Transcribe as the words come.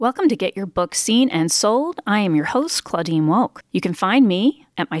Welcome to Get Your Book Seen and Sold. I am your host, Claudine Wolk. You can find me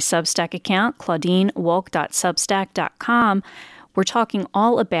at my Substack account, claudinewolk.substack.com. We're talking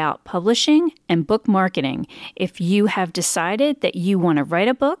all about publishing and book marketing. If you have decided that you want to write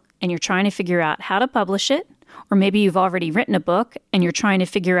a book and you're trying to figure out how to publish it, or maybe you've already written a book and you're trying to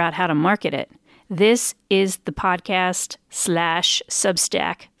figure out how to market it, this is the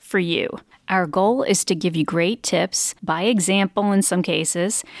podcast/Substack for you. Our goal is to give you great tips, by example in some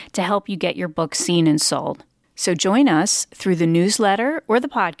cases, to help you get your book seen and sold. So join us through the newsletter or the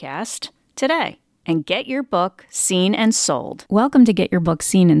podcast today and get your book seen and sold. Welcome to Get Your Book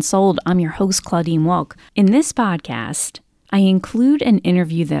Seen and Sold. I'm your host, Claudine Wolk. In this podcast, I include an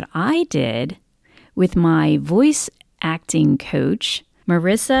interview that I did with my voice acting coach,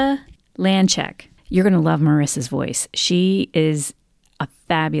 Marissa Lanchek. You're going to love Marissa's voice. She is a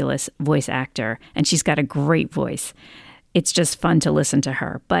fabulous voice actor, and she's got a great voice. It's just fun to listen to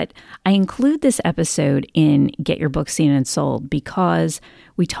her. But I include this episode in Get Your Book Seen and Sold because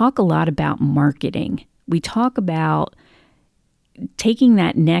we talk a lot about marketing. We talk about taking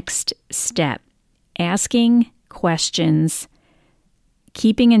that next step, asking questions,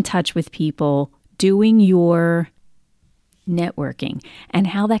 keeping in touch with people, doing your networking, and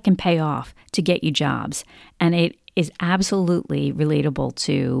how that can pay off to get you jobs. And it is absolutely relatable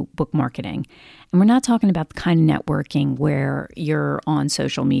to book marketing. And we're not talking about the kind of networking where you're on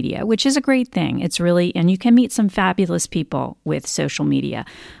social media, which is a great thing. It's really, and you can meet some fabulous people with social media.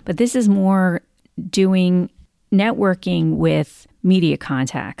 But this is more doing networking with media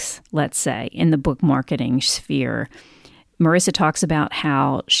contacts, let's say, in the book marketing sphere. Marissa talks about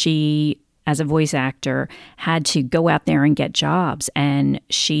how she, as a voice actor, had to go out there and get jobs. And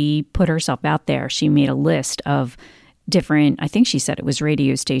she put herself out there. She made a list of different, I think she said it was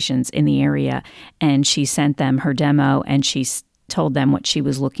radio stations in the area. And she sent them her demo and she told them what she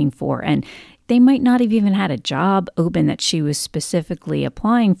was looking for. And they might not have even had a job open that she was specifically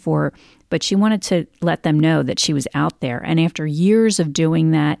applying for, but she wanted to let them know that she was out there. And after years of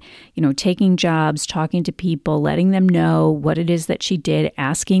doing that, taking jobs, talking to people, letting them know what it is that she did,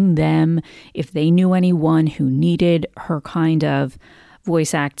 asking them if they knew anyone who needed her kind of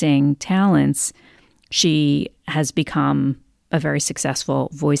voice acting talents, she has become a very successful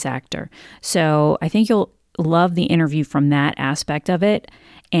voice actor. So I think you'll love the interview from that aspect of it.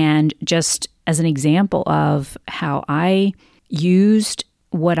 And just as an example of how I used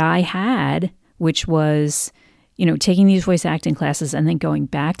what I had, which was, taking these voice acting classes and then going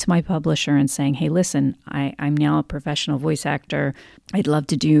back to my publisher and saying, hey, listen, I'm now a professional voice actor. I'd love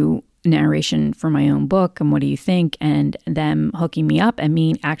to do narration for my own book. And what do you think? And them hooking me up and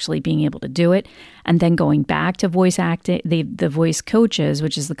me actually being able to do it. And then going back to voice acting, the Voice Coaches,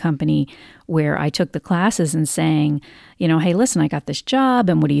 which is the company where I took the classes, and saying, hey, listen, I got this job.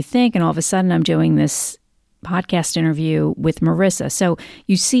 And what do you think? And all of a sudden I'm doing this podcast interview with Marissa. So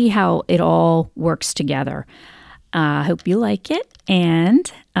you see how it all works together. I hope you like it.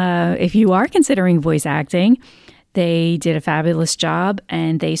 And if you are considering voice acting, they did a fabulous job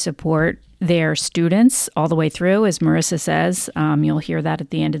and they support their students all the way through. As Marissa says, you'll hear that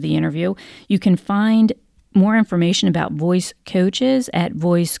at the end of the interview. You can find more information about Voice Coaches at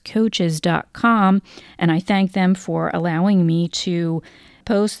voicecoaches.com. And I thank them for allowing me to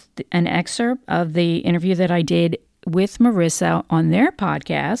post an excerpt of the interview that I did with Marissa on their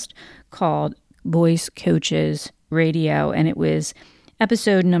podcast called Voice Coaches Radio. And it was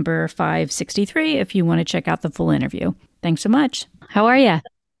episode number 563 if you want to check out the full interview. Thanks so much. How are you?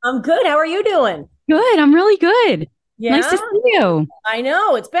 I'm good. How are you doing? Good. I'm really good. Yeah. Nice to see you. I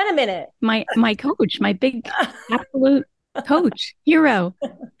know. It's been a minute. My coach, my big absolute coach, hero.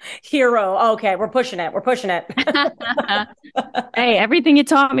 Hero. Okay. We're pushing it. Hey, everything you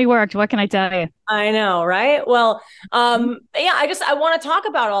taught me worked. What can I tell you? I know. Right. Well, yeah, I want to talk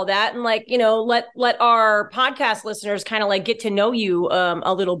about all that and let our podcast listeners kind of get to know you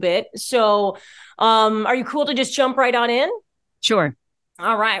a little bit. So, are you cool to just jump right on in? Sure.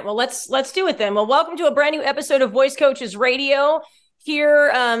 All right. Well, let's do it then. Well, welcome to a brand new episode of Voice Coaches Radio. Here,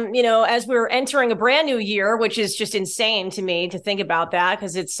 as we're entering a brand new year, which is just insane to me to think about that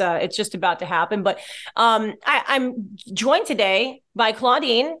because it's just about to happen. But I'm joined today by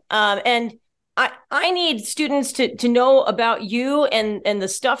Claudine, and I need students to know about you and the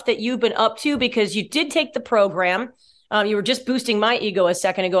stuff that you've been up to because you did take the program. You were just boosting my ego a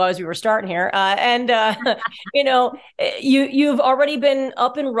second ago as we were starting here. You've already been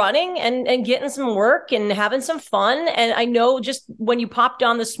up and running and getting some work and having some fun. And I know just when you popped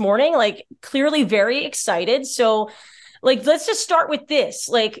on this morning, clearly very excited. So let's just start with this.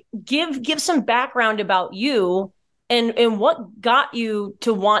 Give some background about you And what got you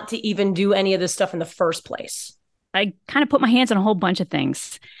to want to even do any of this stuff in the first place? I kind of put my hands on a whole bunch of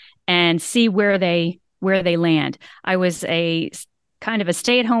things and see where they land. I was a kind of a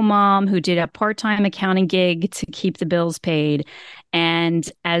stay-at-home mom who did a part-time accounting gig to keep the bills paid. And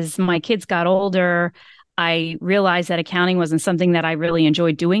as my kids got older, I realized that accounting wasn't something that I really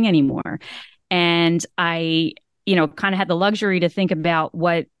enjoyed doing anymore. And I, kind of had the luxury to think about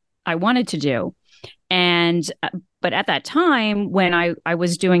what I wanted to do. And but at that time, when I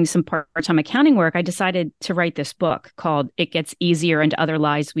was doing some part-time accounting work, I decided to write this book called It Gets Easier and Other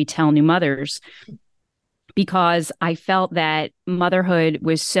Lies We Tell New Mothers, because I felt that motherhood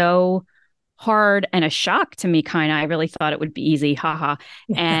was so hard and a shock to me, kind of. I really thought it would be easy, haha.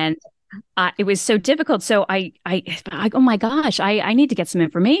 And it was so difficult. So I oh my gosh, I need to get some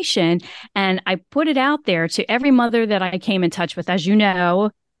information. And I put it out there to every mother that I came in touch with. As you know,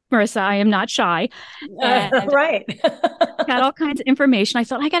 Marissa, I am not shy. Right. Got all kinds of information. I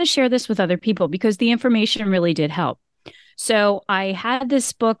thought I got to share this with other people because the information really did help. So I had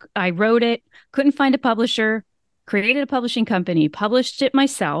this book, I wrote it, couldn't find a publisher, created a publishing company, published it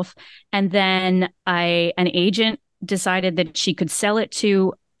myself. And then an agent decided that she could sell it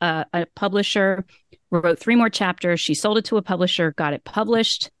to a publisher, wrote 3 more chapters. She sold it to a publisher, got it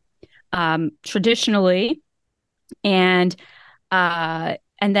published traditionally. And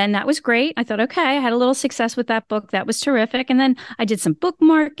then that was great. I thought, okay, I had a little success with that book. That was terrific. And then I did some book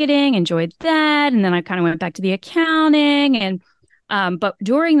marketing, enjoyed that. And then I kind of went back to the accounting. And but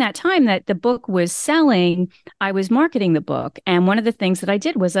during that time that the book was selling, I was marketing the book. And one of the things that I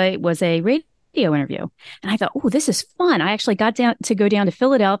did was a radio interview. And I thought, oh, this is fun. I actually got to go down to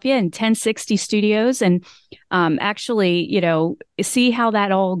Philadelphia and 1060 Studios and actually, see how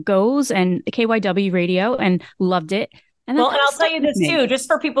that all goes, and KYW radio, and loved it. And I'll tell you this too, just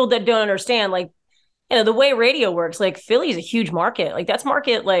for people that don't understand, the way radio works, Philly is a huge market.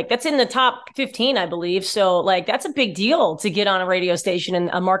 That's in the top 15, I believe. So that's a big deal to get on a radio station in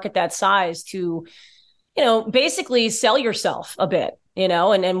a market that size to, basically sell yourself a bit,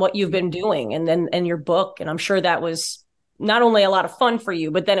 and what you've been doing and your book. And I'm sure that was not only a lot of fun for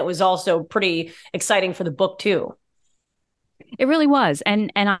you, but then it was also pretty exciting for the book too. It really was.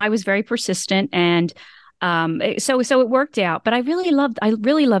 And I was very persistent, and so it worked out, but I really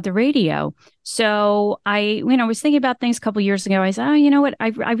loved the radio. So I was thinking about things a couple of years ago. I said, oh, you know what? I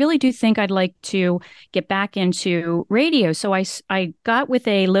really do think I'd like to get back into radio. So I got with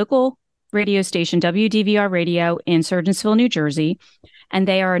a local radio station, WDVR Radio in Surgeonsville, New Jersey. And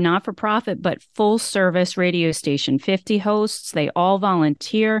they are a not-for-profit, but full-service radio station, 50 hosts. They all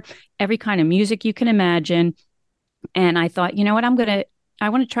volunteer, every kind of music you can imagine. And I thought, you know what? I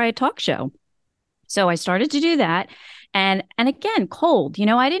want to try a talk show. So I started to do that. And again, cold,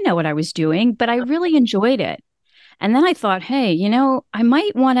 I didn't know what I was doing, but I really enjoyed it. And then I thought, hey, I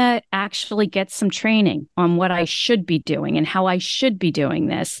might want to actually get some training on what I should be doing and how I should be doing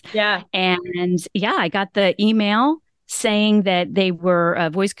this. Yeah. And I got the email saying that they were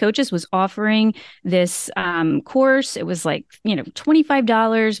Voice Coaches was offering this course. It was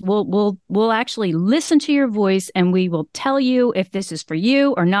 $25. We'll actually listen to your voice and we will tell you if this is for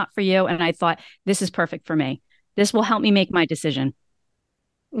you or not for you. And I thought, this is perfect for me. This will help me make my decision.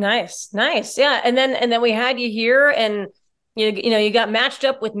 Nice. Yeah. And then we had you here, and you got matched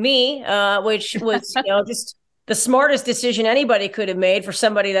up with me, which was, just the smartest decision anybody could have made for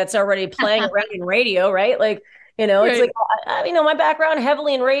somebody that's already playing around in radio, right? It's my background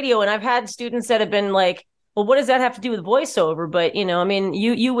heavily in radio, and I've had students that have been like, well, what does that have to do with voiceover? But,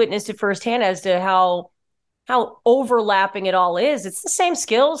 you witnessed it firsthand as to how overlapping it all is. It's the same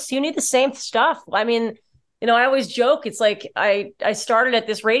skills. You need the same stuff. I always joke. It's like I started at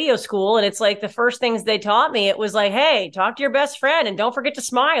this radio school, and it's like the first things they taught me, it was like, hey, talk to your best friend and don't forget to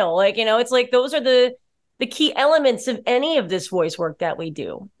smile. It's like those are the key elements of any of this voice work that we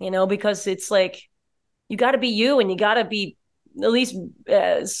do, because it's like you got to be you, and you got to be at least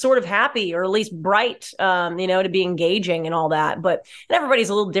sort of happy, or at least bright, to be engaging and all that. And everybody's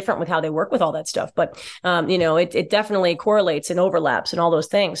a little different with how they work with all that stuff. But, it definitely correlates and overlaps and all those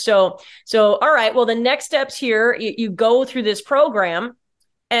things. So, all right, well, the next steps here, you go through this program,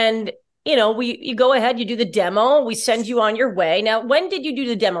 and, you go ahead, you do the demo, we send you on your way. Now, when did you do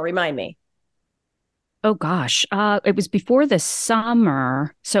the demo? Remind me. Oh gosh, it was before the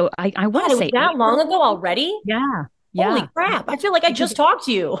summer. So I want to say that long ago already. Yeah. Holy crap. I feel like I just talked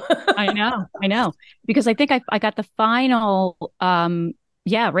to you. I know. Because I think I got the final,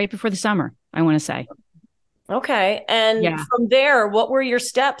 right before the summer, I want to say. Okay. And from there, what were your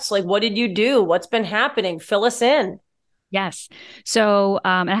steps? What did you do? What's been happening? Fill us in. Yes. So,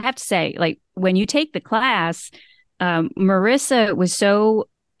 and I have to say, when you take the class, Marissa was so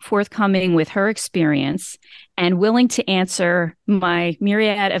forthcoming with her experience and willing to answer my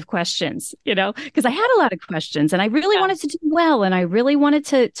myriad of questions, because I had a lot of questions and I really wanted to do well and I really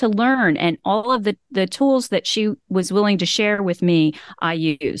wanted to learn, and all of the tools that she was willing to share with me, I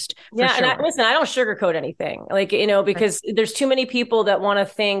used. Yeah. Sure. And listen, I don't sugarcoat anything, because there's too many people that want to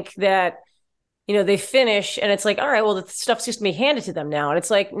think that, they finish and it's like, all right, well, the stuff's just gonna be handed to them now. And it's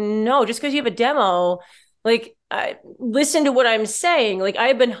like, no, just because you have a demo, listen to what I'm saying. Like,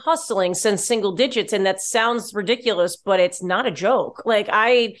 I've been hustling since single digits, and that sounds ridiculous, but it's not a joke.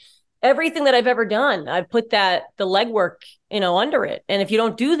 Everything that I've ever done, I've put the legwork, under it. And if you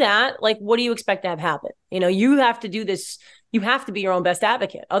don't do that, what do you expect to have happen? You have to do this. You have to be your own best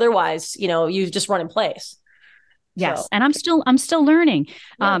advocate. Otherwise, you just run in place. Yes. So. And I'm still learning.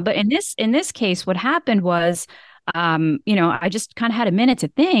 Yeah. But in this case, what happened was, I just kind of had a minute to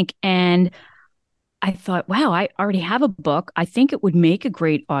think, and I thought, wow, I already have a book. I think it would make a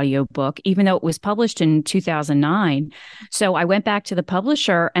great audiobook, even though it was published in 2009. So I went back to the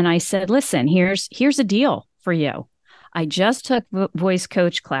publisher and I said, listen, here's a deal for you. I just took voice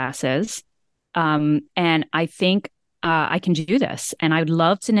coach classes, and I think I can do this. And I would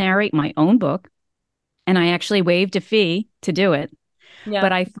love to narrate my own book. And I actually waived a fee to do it. Yeah.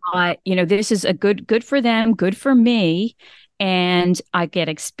 But I thought, this is a good for them, good for me. And I get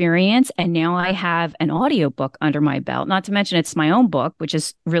experience. And now I have an audiobook under my belt. Not to mention it's my own book, which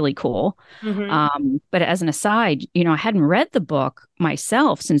is really cool. Mm-hmm. But as an aside, I hadn't read the book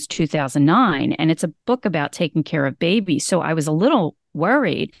myself since 2009. And it's a book about taking care of babies. So I was a little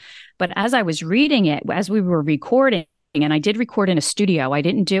worried. But as I was reading it, as we were recording, and I did record in a studio, I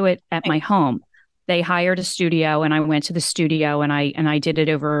didn't do it at my home. They hired a studio and I went to the studio and I did it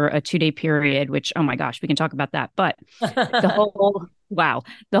over a 2-day period, which, oh my gosh, we can talk about that. But the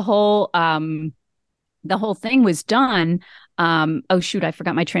whole thing was done. Oh shoot, I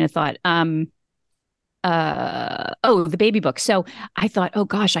forgot my train of thought. The baby book. So I thought, oh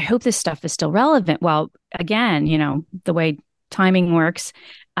gosh, I hope this stuff is still relevant. Well, again, the way timing works,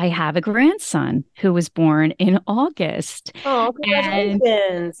 I have a grandson who was born in August. Oh,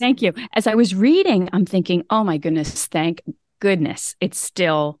 congratulations. Thank you. As I was reading, I'm thinking, oh my goodness, thank goodness it's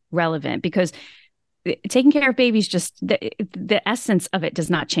still relevant, because taking care of babies, just the essence of it does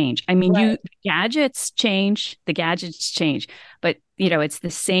not change. I mean, right. The gadgets change, but it's the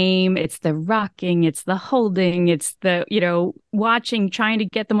same. It's the rocking, it's the holding, it's the, watching, trying to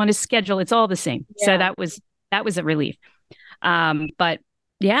get them on a schedule. It's all the same. Yeah. So that was a relief. But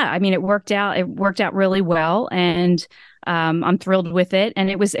yeah, I mean, it worked out really well, and I'm thrilled with it. And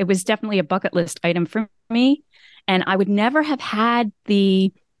it was definitely a bucket list item for me. And I would never have had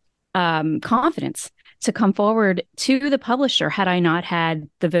the confidence to come forward to the publisher had I not had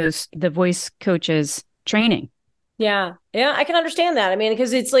the voice coaches training. Yeah, I can understand that. I mean,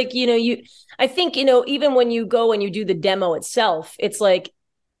 because it's like, I think, even when you go and you do the demo itself, it's like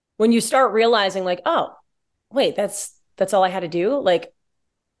when you start realizing like, oh, wait, that's all I had to do. Like,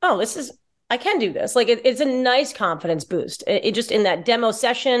 oh, I can do this. Like, it's a nice confidence boost. It just in that demo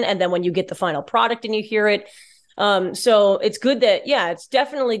session. And then when you get the final product and you hear it. So it's good that, it's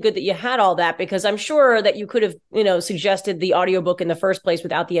definitely good that you had all that, because I'm sure that you could have, suggested the audiobook in the first place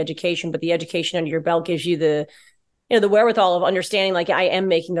without the education, but the education under your belt gives you the wherewithal of understanding, like, I am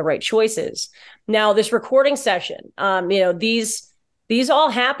making the right choices. Now, this recording session, these all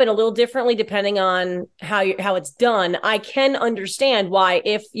happen a little differently depending on how it's done. I can understand why,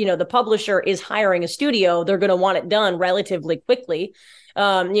 if, the publisher is hiring a studio, they're going to want it done relatively quickly,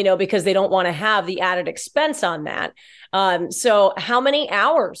 because they don't want to have the added expense on that. So how many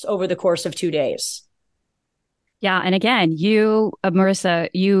hours over the course of 2 days? Yeah. And again, you, Marissa,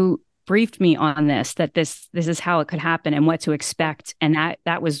 you briefed me on this is how it could happen and what to expect. And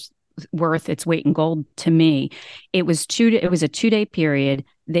that was worth its weight in gold to me. It was a 2-day period.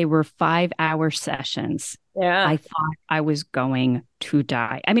 They were 5-hour sessions. Yeah. I thought I was going to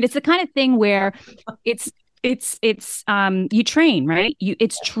die. I mean, it's the kind of thing where it's you train, right?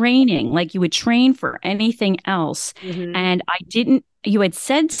 It's training like you would train for anything else. Mm-hmm. And you had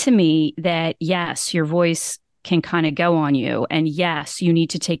said to me that, yes, your voice can kind of go on you. And yes, you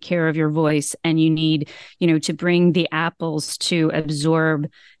need to take care of your voice, and you need, to bring the apples to absorb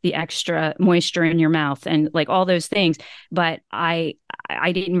the extra moisture in your mouth and like all those things. But I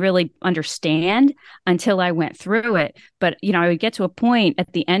didn't really understand until I went through it. But, I would get to a point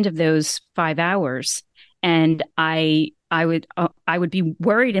at the end of those 5 hours, and I would be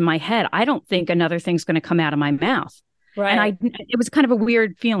worried in my head. I don't think another thing's going to come out of my mouth. Right. And it was kind of a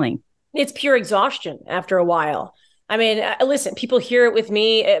weird feeling. It's pure exhaustion after a while. I mean, listen, people hear it with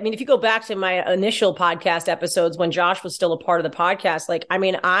me. I mean, if you go back to my initial podcast episodes when Josh was still a part of the podcast, like, I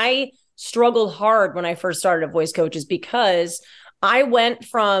mean, I struggled hard when I first started at Voice Coaches because I went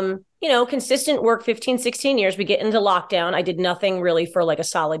from, consistent work, 15, 16 years. We get into lockdown. I did nothing really for like a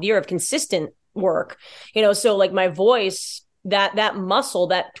solid year of consistent work, so like my voice, that muscle,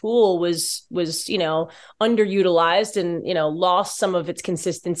 that tool was, underutilized and, lost some of its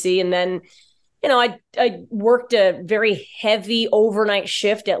consistency. And then, I worked a very heavy overnight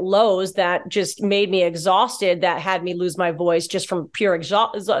shift at Lowe's that just made me exhausted, that had me lose my voice just from pure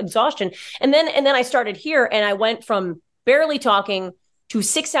exhaustion. And then I started here and I went from barely talking to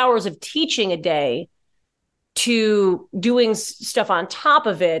 6 hours of teaching a day to doing stuff on top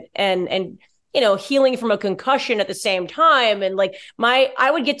of it and healing from a concussion at the same time. And like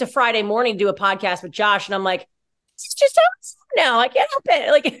I would get to Friday morning, do a podcast with Josh and I'm like, it's just now I can't help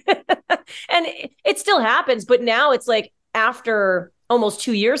it. Like, and it still happens, but now it's like after almost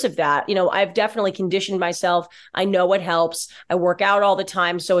 2 years of that, I've definitely conditioned myself. I know what helps. I work out all the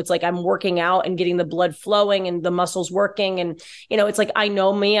time. So it's like I'm working out and getting the blood flowing and the muscles working. And, it's like, I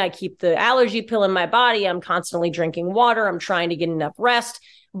know me, I keep the allergy pill in my body. I'm constantly drinking water. I'm trying to get enough rest.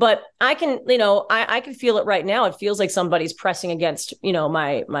 But I can, I can feel it right now. It feels like somebody's pressing against,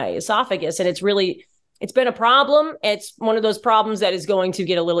 my esophagus. And it's been a problem. It's one of those problems that is going to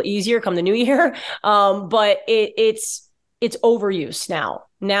get a little easier come the new year. But it's overuse now.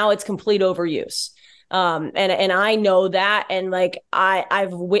 Now it's complete overuse. And I know that. And like,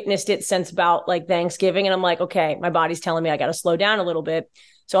 I've witnessed it since about like Thanksgiving. And I'm like, okay, my body's telling me I got to slow down a little bit.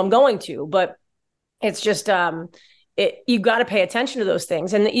 So I'm going to, but it's just, you got to pay attention to those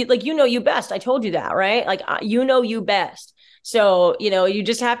things. And you best. I told you that, right? Like, you best. So, you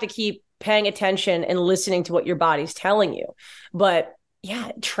just have to keep paying attention and listening to what your body's telling you. But yeah,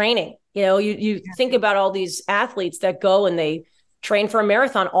 training, you think about all these athletes that go and they train for a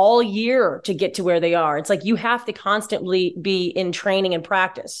marathon all year to get to where they are. It's like, you have to constantly be in training and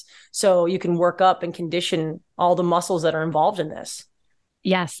practice so you can work up and condition all the muscles that are involved in this.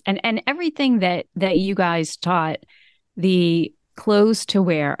 Yes. And everything that you guys taught, the clothes to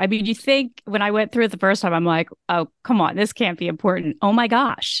wear. I mean, you think when I went through it the first time, I'm like, oh, come on, this can't be important. Oh my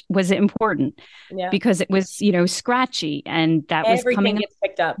gosh, was it important? Yeah. Because it was, scratchy and that everything was coming gets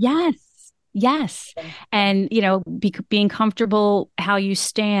picked up. Yes. Yeah. And, being comfortable how you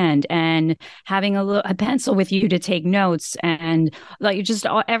stand and having a pencil with you to take notes and like just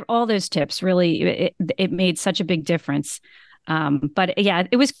all those tips really, it made such a big difference. But yeah,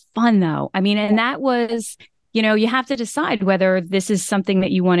 it was fun though. I mean, and that was, you have to decide whether this is something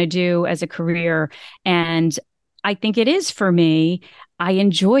that you want to do as a career. And I think it is for me. I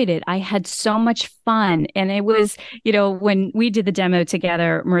enjoyed it. I had so much fun. And it was, when we did the demo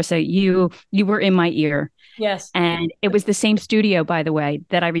together, Marissa, you were in my ear. Yes. And it was the same studio, by the way,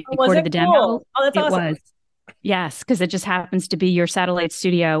 that I recorded the demo. Cool? Oh, that's awesome. It was. Yes, because it just happens to be your satellite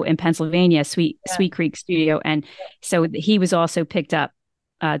studio in Pennsylvania, Sweet Creek Studio. And so he was also picked up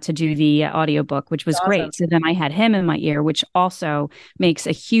to do the audiobook, which was great. So then I had him in my ear, which also makes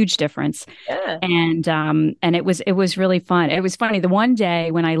a huge difference. Yeah. And it was really fun. It was funny. The one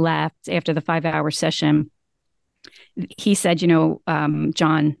day when I left after the 5-hour session, he said,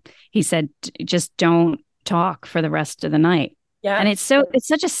 John, he said, just don't talk for the rest of the night. Yeah. And it's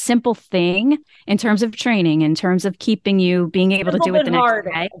such a simple thing in terms of training, in terms of keeping you being able to do it the next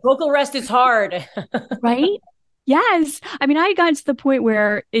day. Vocal rest is hard. Right? Yes. I mean, I had gotten to the point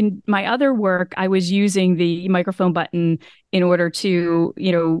where in my other work, I was using the microphone button in order to,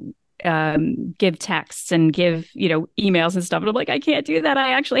 give texts and give, emails and stuff. And I'm like, I can't do that.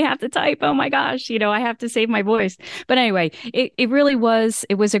 I actually have to type. Oh my gosh, I have to save my voice. But anyway, it really was,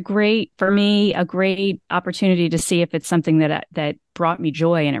 it was a great opportunity to see if it's something that brought me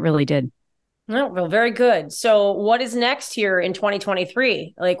joy. And it really did. Oh, well, very good. So what is next here in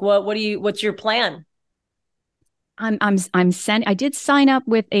 2023? Like what's your plan? I did sign up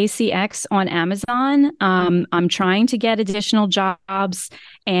with ACX on Amazon. I'm trying to get additional jobs,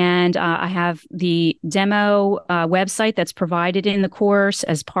 and I have the demo website that's provided in the course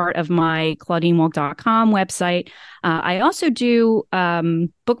as part of my ClaudineWalk.com website. I also do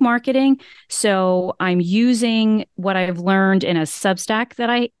book marketing, so I'm using what I've learned in a Substack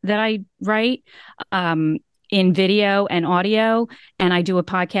that I write. In video and audio, and I do a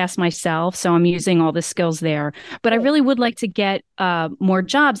podcast myself. So I'm using all the skills there, but I really would like to get more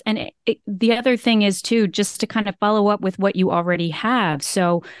jobs. And the other thing is too, just to kind of follow up with what you already have.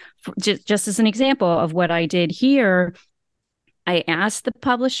 So just as an example of what I did here, I asked the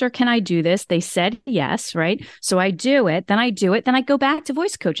publisher, can I do this? They said yes, right? So I do it. Then I go back to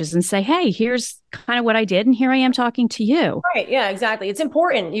voice coaches and say, hey, here's kind of what I did. And here I am talking to you. Right. Yeah, exactly. It's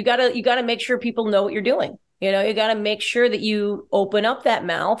important. You gotta make sure people know what you're doing. You gotta make sure that you open up that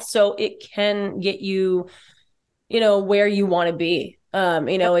mouth so it can get you, where you want to be.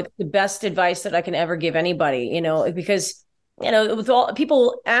 It's the best advice that I can ever give anybody, because, with all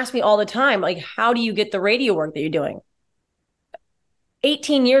people ask me all the time, like, how do you get the radio work that you're doing?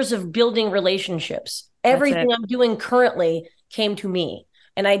 18 years of building relationships. Everything I'm doing currently came to me.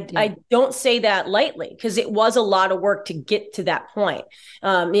 And I don't say that lightly because it was a lot of work to get to that point.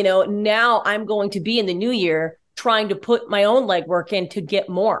 Now I'm going to be in the new year trying to put my own legwork in to get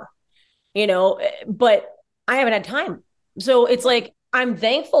more, but I haven't had time. So it's like, I'm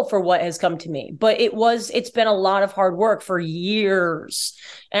thankful for what has come to me, but it's been a lot of hard work for years,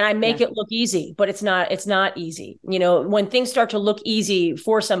 and I make it look easy, but it's not easy. When things start to look easy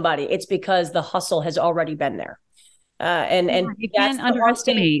for somebody, it's because the hustle has already been there. And you can't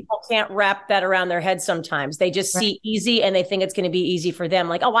underestimate. People can't wrap that around their head. Sometimes they just see easy and they think it's going to be easy for them.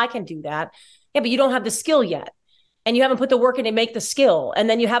 Like, oh, I can do that. Yeah, but you don't have the skill yet. And you haven't put the work in to make the skill. And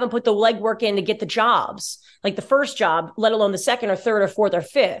then you haven't put the legwork in to get the jobs, like the first job, let alone the second or third or fourth or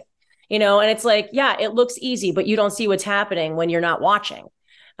fifth, and it's like, yeah, it looks easy, but you don't see what's happening when you're not watching,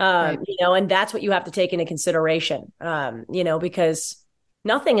 and that's what you have to take into consideration, because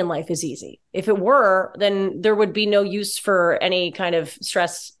nothing in life is easy. If it were, then there would be no use for any kind of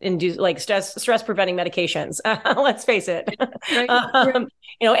stress preventing medications. Let's face it.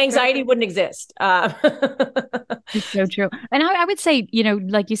 Anxiety wouldn't exist. It's so true. And I would say,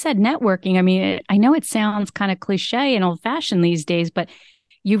 like you said, networking. I mean, I know it sounds kind of cliche and old fashioned these days, but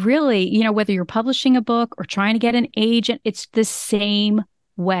you really, whether you're publishing a book or trying to get an agent, it's the same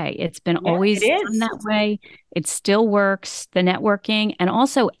way. It's been always done that way. It still works, the networking, and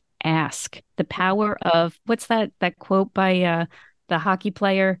also ask. The power of, what's that quote by the hockey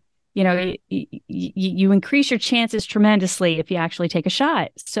player? You increase your chances tremendously if you actually take a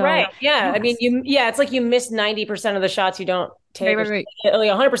shot. So right. Yeah. Yes. I mean, it's like you miss 90% of the shots you don't take. Right.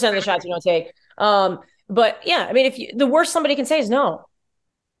 100% of the shots you don't take. But yeah, I mean, the worst somebody can say is no.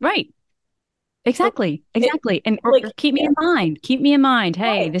 Right. Exactly. And keep me in mind. Keep me in mind.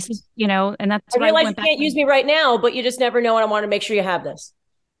 Hey, this is, and that's I realize you can't use me right now, but you just never know. And I want to make sure you have this.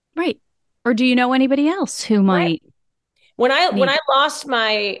 Right. Or do you know anybody else who might? When I lost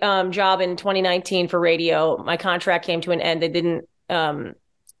my job in 2019 for radio, my contract came to an end. They didn't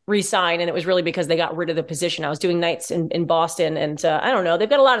re-sign, and it was really because they got rid of the position. I was doing nights in Boston, and I don't know. They've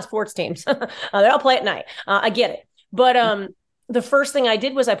got a lot of sports teams. They all play at night. I get it. But the first thing I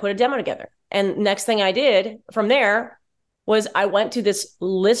did was I put a demo together. And next thing I did from there was I went to this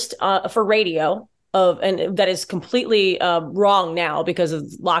list for radio and that is completely wrong now because of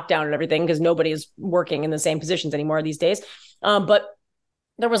lockdown and everything, because nobody is working in the same positions anymore these days. But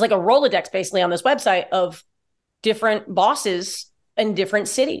there was like a Rolodex basically on this website of different bosses in different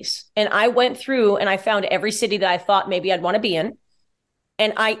cities. And I went through and I found every city that I thought maybe I'd want to be in.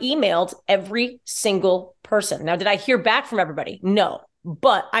 And I emailed every single person. Now, did I hear back from everybody? No,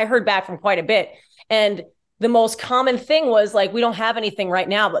 but I heard back from quite a bit. And the most common thing was like, we don't have anything right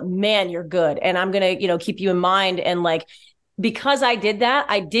now, but man, you're good. And I'm going to, keep you in mind. And like, because I did that,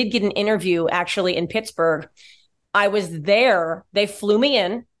 I did get an interview actually in Pittsburgh. I was there. They flew me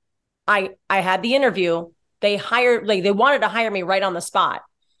in. I had the interview. They wanted to hire me right on the spot.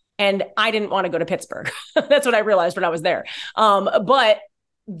 And I didn't want to go to Pittsburgh. That's what I realized when I was there. But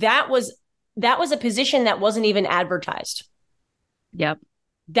that was a position that wasn't even advertised. Yep.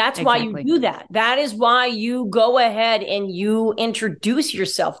 That's exactly why you do that. That is why you go ahead and you introduce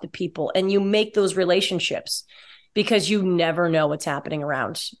yourself to people and you make those relationships, because you never know what's happening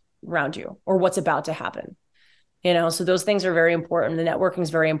around you or what's about to happen. So those things are very important. The networking is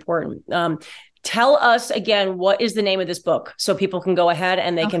very important. Tell us again, what is the name of this book so people can go ahead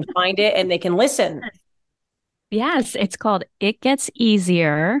and they can find it and they can listen? Yes, it's called It Gets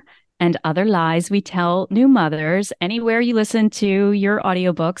Easier and Other Lies We Tell New Mothers. Anywhere you listen to your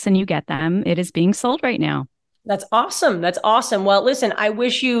audiobooks and you get them, it is being sold right now. That's awesome. That's awesome. Well, listen, I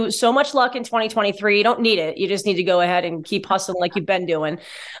wish you so much luck in 2023. You don't need it. You just need to go ahead and keep hustling like you've been doing.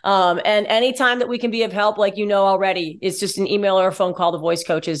 And anytime that we can be of help, like already, it's just an email or a phone call to Voice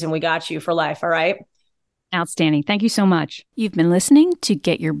Coaches and we got you for life. All right. Outstanding. Thank you so much. You've been listening to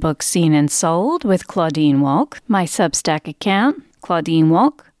Get Your Book Seen and Sold with Claudine Wolk. My Substack account,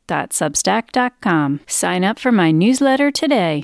 claudinewolk.substack.com. Sign up for my newsletter today.